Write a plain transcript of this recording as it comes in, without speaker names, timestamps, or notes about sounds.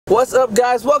What's up,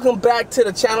 guys? Welcome back to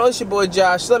the channel. It's your boy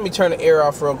Josh. Let me turn the air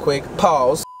off real quick.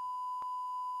 Pause.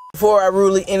 Before I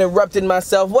rudely interrupted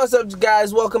myself. What's up,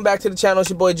 guys? Welcome back to the channel. It's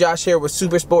your boy Josh here with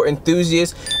Super Sport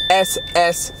Enthusiast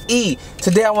s.s.e.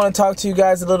 Today I want to talk to you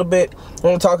guys a little bit. I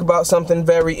want to talk about something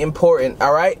very important,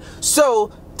 alright? So,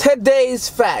 today's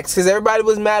facts, because everybody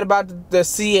was mad about the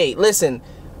C8. Listen,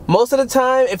 most of the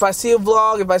time, if I see a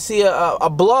vlog, if I see a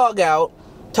blog out,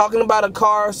 talking about a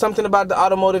car, something about the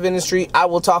automotive industry, I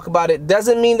will talk about it.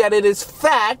 Doesn't mean that it is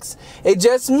facts. It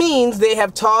just means they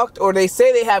have talked or they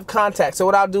say they have contact. So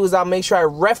what I'll do is I'll make sure I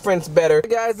reference better.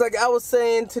 Guys, like I was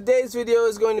saying, today's video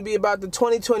is going to be about the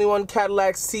 2021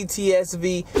 Cadillac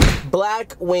CT5-V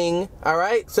Blackwing.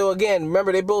 Alright, so again,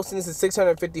 remember they boasting this is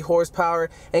 650 horsepower.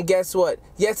 And guess what?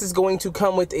 Yes, it's going to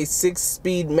come with a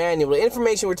 6-speed manual. The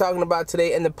information we're talking about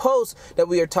today and the post that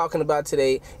we are talking about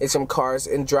today is from Cars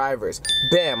and Drivers.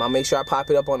 Bam, I'll make sure I pop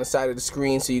it up on the side of the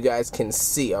screen so you guys can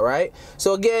see, alright?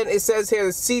 So again, it says here the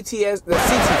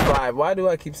CT5. Why do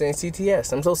I keep saying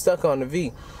CTS? I'm so stuck on the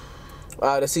V.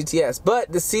 The CTS.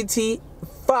 But the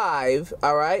CT5,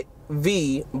 alright,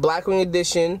 V, Blackwing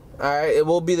Edition, alright, it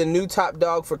will be the new top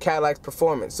dog for Cadillac's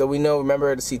performance. So we know,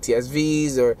 remember the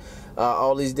CTS-Vs or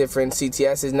all these different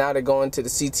CTSs, now they're going to the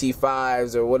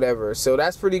CT5s or whatever. So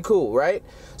that's pretty cool, right?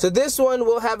 So this one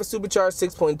will have a supercharged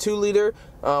 6.2 liter.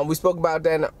 We spoke about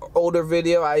that in an older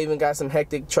video. I even got some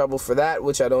hectic trouble for that,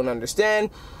 which I don't understand.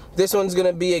 This one's going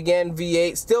to be, again,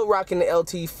 V8, still rocking the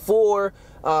LT4,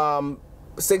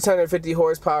 650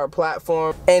 horsepower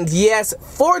platform. And yes,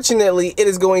 fortunately, it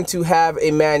is going to have a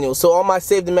manual. So all my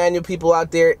Save the Manual people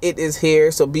out there, it is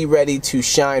here. So be ready to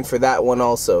shine for that one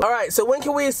also. All right, so when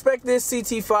can we expect this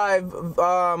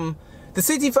CT5? The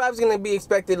CT5 is going to be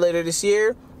expected later this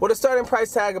year with a starting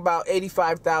price tag about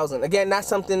 $85,000. Again, that's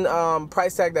something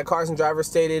price tag that Cars and Drivers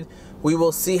stated. We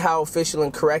will see how official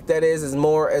and correct that is as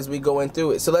more as we go in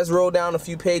through it. So let's roll down a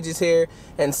few pages here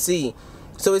and see.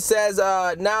 So it says,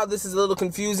 now this is a little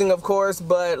confusing, of course,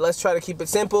 but let's try to keep it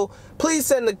simple. Please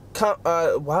send the,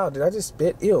 wow, did I just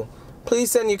spit? Ew.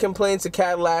 Please send your complaints to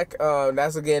Cadillac.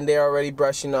 That's, again, they're already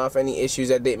brushing off any issues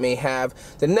that they may have.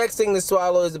 The next thing to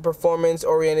swallow is the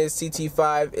performance-oriented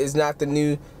CT5 is not the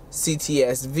new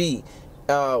CTS-V.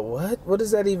 What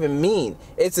does that even mean?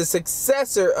 It's a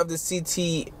successor of the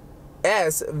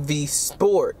CT5-V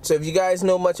Sport. So if you guys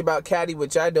know much about Caddy,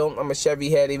 which I don't, I'm a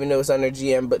Chevy head even though it's under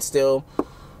GM, but still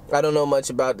I don't know much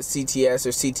about the CTS or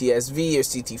CTS-V or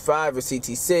CT5 or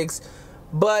CT6,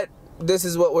 but this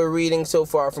is what we're reading so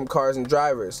far from Cars and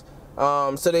Drivers.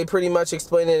 So they pretty much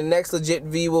explain that the next legit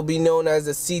V will be known as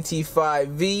the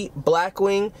CT5-V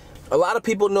Blackwing. A lot of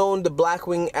people know the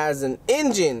Blackwing as an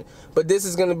engine, but this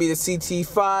is going to be the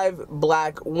CT5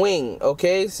 Blackwing,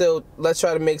 okay? So let's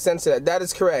try to make sense of that. That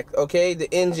is correct, okay?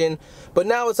 The engine, but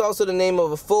now it's also the name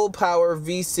of a full-power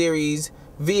V-Series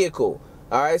vehicle.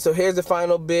 All right, so here's the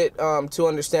final bit to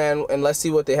understand, and let's see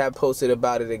what they have posted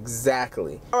about it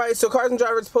exactly. All right, so Cars and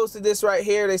Drivers posted this right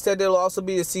here. They said there'll also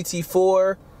be the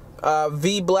CT4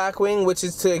 V Blackwing, which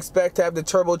is to expect to have the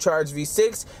turbocharged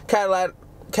V6.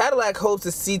 Cadillac hopes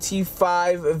the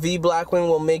CT5-V Blackwing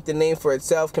will make the name for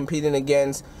itself, competing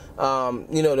against,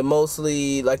 you know, the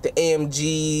mostly like the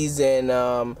AMGs and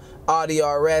Audi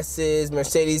RSs,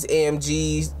 Mercedes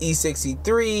AMGs,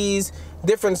 E63s,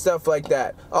 different stuff like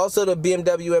that. Also the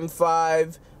BMW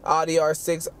M5, Audi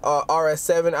R6,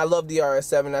 RS7. I love the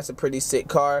RS7. That's a pretty sick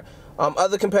car.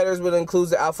 Other competitors would include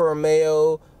the Alfa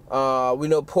Romeo. We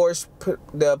know Porsche,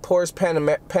 the Porsche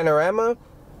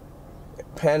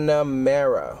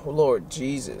Panamera, oh, Lord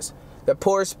Jesus, the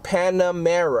Porsche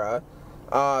Panamera,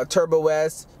 Turbo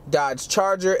S, Dodge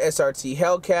Charger, SRT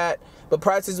Hellcat. But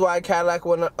prices wise, Cadillac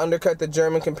will undercut the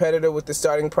German competitor with the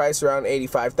starting price around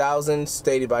 $85,000,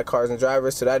 stated by Cars and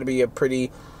Drivers. So that'd be a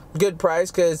pretty good price,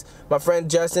 because my friend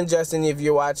Justin, if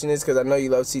you're watching this, because I know you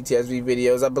love CTS-V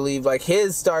videos, I believe like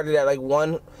his started at like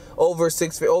over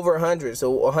 100, so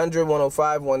 100,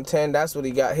 105, 110. That's what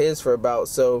he got his for about.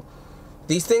 So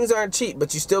these things aren't cheap,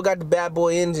 but you still got the bad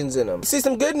boy engines in them. See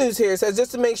some good news here. It says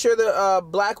just to make sure the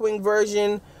Blackwing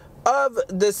version of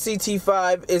the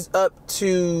CT5 is up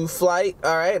to flight,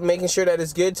 all right, making sure that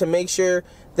it's good, to make sure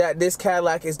that this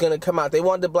Cadillac is going to come out. They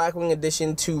want the Blackwing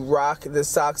edition to rock the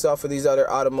socks off of these other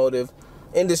automotive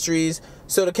industries.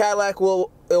 So the Cadillac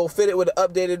will fit it with an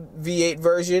updated V8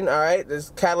 version, all right? There's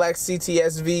Cadillac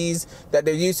CTS-Vs that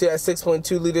they're used to, that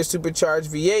 6.2 liter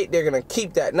supercharged V8. They're going to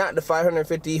keep that, not the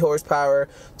 550 horsepower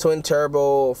twin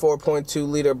turbo 4.2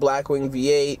 liter Blackwing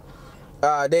V8.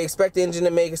 They expect the engine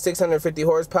to make 650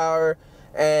 horsepower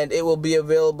and it will be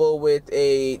available with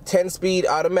a 10-speed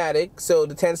automatic. So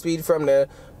the 10-speed from the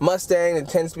Mustang and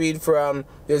 10-speed from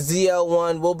the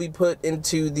ZL1 will be put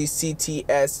into the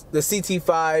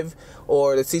CT5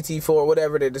 or the CT4,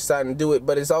 whatever they're deciding to do it.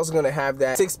 But it's also going to have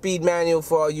that 6-speed manual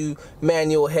for all you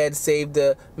manual heads, save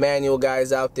the manual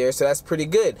guys out there. So that's pretty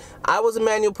good. I was a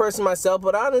manual person myself,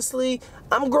 but honestly,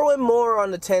 I'm growing more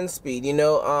on the 10-speed. You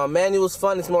know, manual is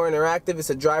fun. It's more interactive. It's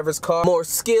a driver's car. More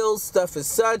skills, stuff as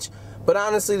such. But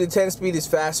honestly, the 10-speed is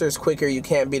faster, it's quicker. You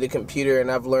can't beat a computer, and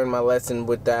I've learned my lesson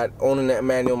with that. Owning that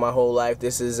manual my whole life.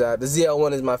 This is the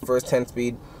ZL1 is my first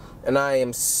 10-speed, and I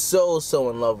am so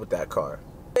in love with that car.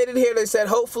 Stated here, they said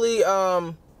hopefully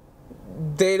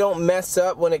they don't mess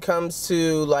up when it comes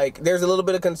to, like, there's a little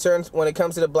bit of concerns when it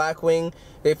comes to the Blackwing.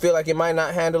 They feel like it might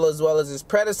not handle as well as its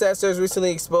predecessors.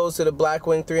 Recently exposed to the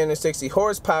Blackwing 360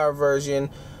 horsepower version.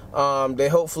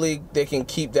 Hopefully they can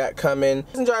keep that coming.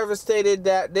 Drivers stated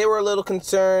that they were a little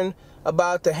concerned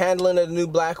about the handling of the new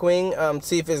Blackwing,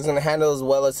 see if it's going to handle as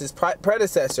well as his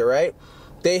predecessor, right?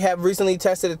 They have recently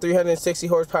tested a 360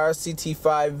 horsepower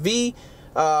CT5-V.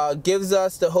 Gives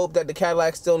us the hope that the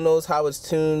Cadillac still knows how it's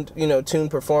tuned, you know, tuned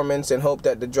performance, and hope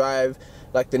that the drive,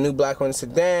 like the new Blackwing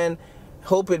sedan,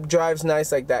 hope it drives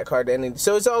nice like that car.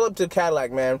 So it's all up to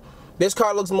Cadillac, man. This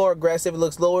car looks more aggressive. It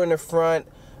looks lower in the front.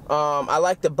 I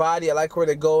like the body. I like where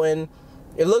they're going.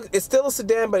 It's still a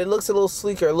sedan, but it looks a little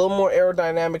sleeker, a little more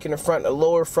aerodynamic in the front, a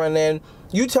lower front end.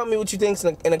 You tell me what you think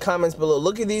in the comments below.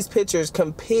 Look at these pictures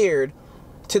compared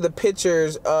to the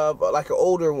pictures of like an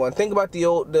older one. Think about the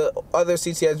other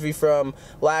CT5-V from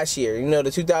last year. You know, the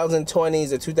 2020s,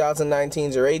 the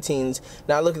 2019s or 18s.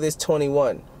 Now look at this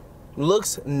 21.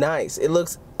 Looks nice. It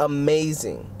looks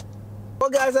amazing. Well,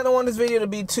 guys, I don't want this video to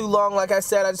be too long. Like I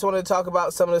said, I just wanted to talk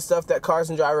about some of the stuff that Cars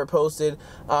and Driver posted.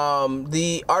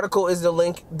 The article is the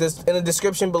link in the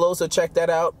description below, so check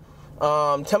that out.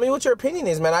 Tell me what your opinion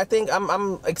is, man. I think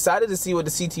I'm excited to see what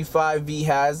the CT5-V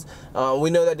has.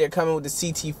 We know that they're coming with the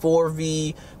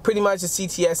CT4-V. Pretty much the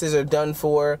CTSs are done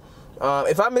for.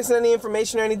 If I'm missing any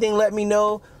information or anything, let me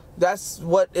know. That's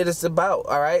what it is about,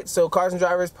 all right? So Cars and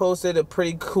Drivers posted a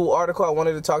pretty cool article. I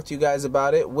wanted to talk to you guys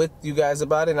about it,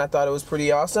 and I thought it was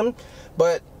pretty awesome.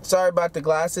 But sorry about the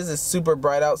glasses. It's super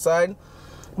bright outside.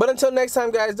 But until next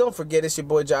time, guys, don't forget, it's your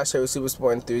boy Josh here with Super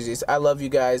Sport Enthusiasts. I love you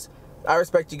guys. I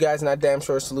respect you guys, and I damn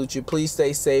sure salute you. Please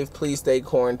stay safe. Please stay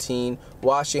quarantined.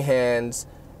 Wash your hands,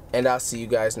 and I'll see you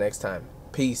guys next time.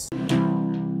 Peace.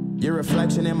 Your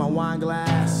reflection in my wine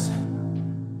glass.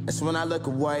 That's when I look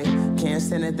away. Can't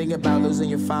stand to think about losing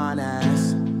your fine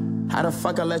ass. How the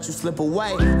fuck I let you slip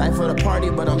away? Life for the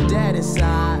party, but I'm dead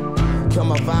inside. Kill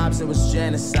my vibes, it was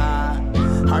genocide.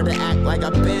 Hard to act like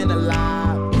I've been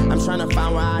alive. I'm trying to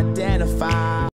find where I identify.